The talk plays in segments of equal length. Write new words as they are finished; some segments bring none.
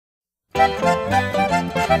Well,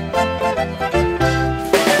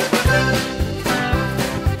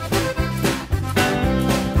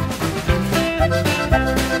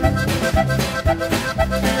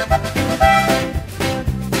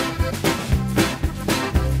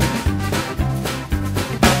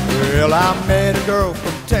 I met a girl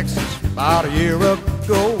from Texas about a year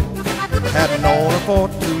ago. Hadn't known her for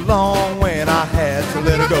too long when I had to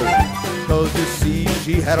let her go. 'Cause you see,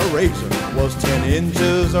 she had a razor, was 10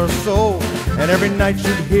 inches or so, and every night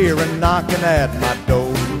she'd hear her knocking at my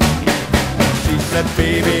door. She said,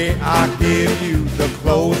 baby, I'll give you the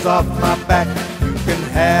clothes off my back. You can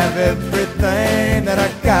have everything that I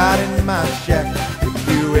got in my shack. If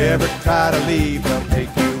you ever try to leave, they'll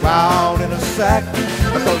take you out in a sack.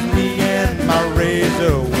 Because me and my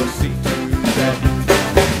razor will see to that.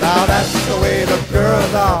 Now that's the way the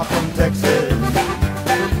girls are from Texas.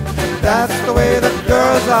 That's the way the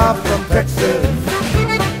girls are from Texas.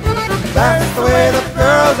 That's the way the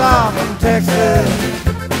girls are from Texas.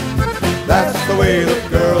 That's the way the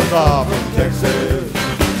girls are from Texas.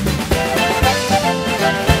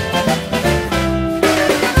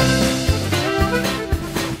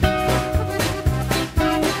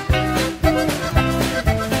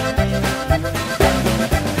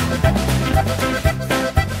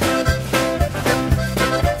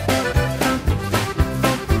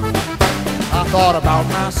 Thought about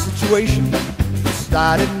my situation,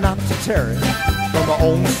 decided not to tarry. From my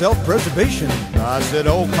own self-preservation, I said,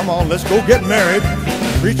 oh, come on, let's go get married.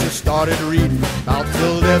 The preacher started reading, about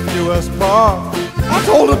till death do us part. I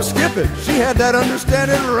told him, skip it. She had that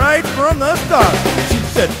understanding right from the start. She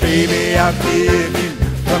said, baby, I'll give you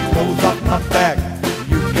the clothes off my back.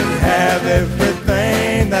 You can have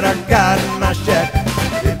everything that I got in my shack.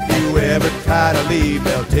 If you ever try to leave,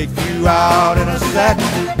 they'll take you out in a sack.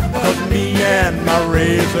 'Cause me and my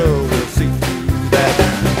razor will see to that.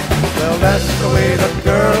 Well, that's the way the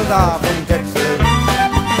girls are from Texas.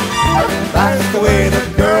 That's the way the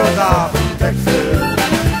girls are from Texas.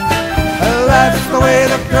 Well, that's the way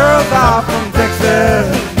the girls are from Texas.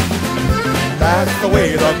 That's the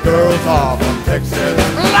way the girls are from Texas.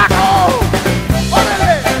 Flaco!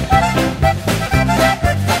 Órale!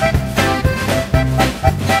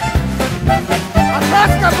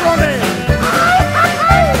 ¡Atrás, cabrones!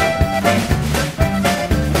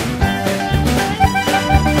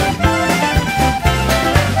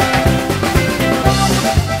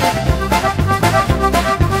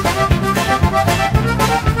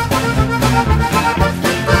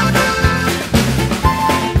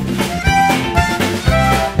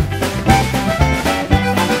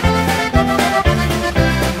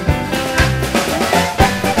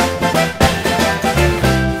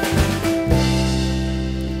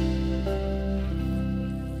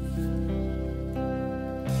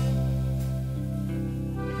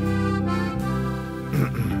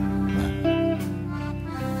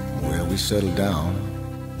 Well, we settled down.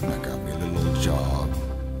 I got me a little old job,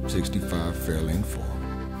 65 Fairlane 4.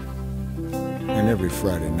 And every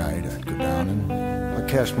Friday night I'd go down and I'd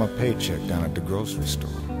cash my paycheck down at the grocery store.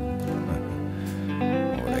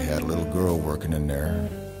 Oh, they had a little girl working in there.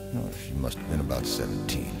 Oh, she must have been about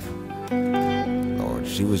 17. Lord,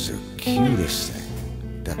 she was the cutest thing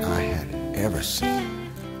that I had ever seen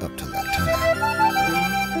up to that time.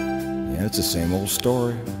 Yeah, it's the same old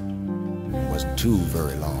story. It wasn't too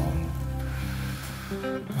very long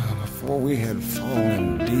before we had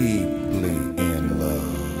fallen deeply in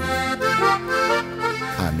love.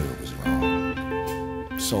 I knew it was wrong.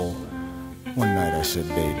 So one night I said,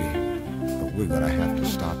 baby, we're gonna have to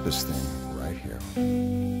stop this thing right here,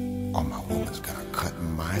 or my woman's gonna cut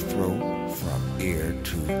my throat from ear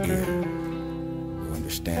to ear. You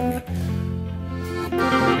understand me?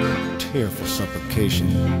 Tearful supplication,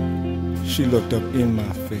 she looked up in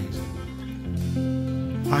my face.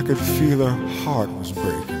 I could feel her heart was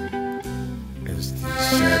breaking as these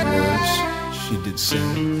sad words she did say.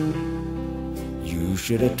 You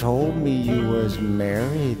should have told me you was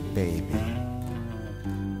married, baby.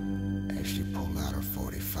 As she pulled out her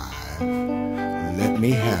 45, let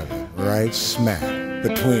me have it right smack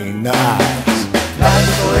between the eyes.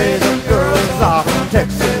 That's the way the girls are from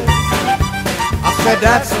Texas. I said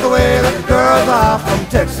that's the way the girls are from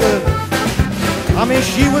Texas. I mean,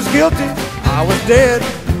 she was guilty, I was dead.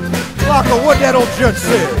 Flaco, what that old judge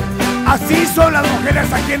said. Así son las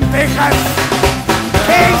mujeres aquí en Texas.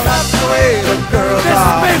 That's the way the girls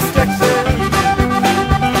are. Dismissed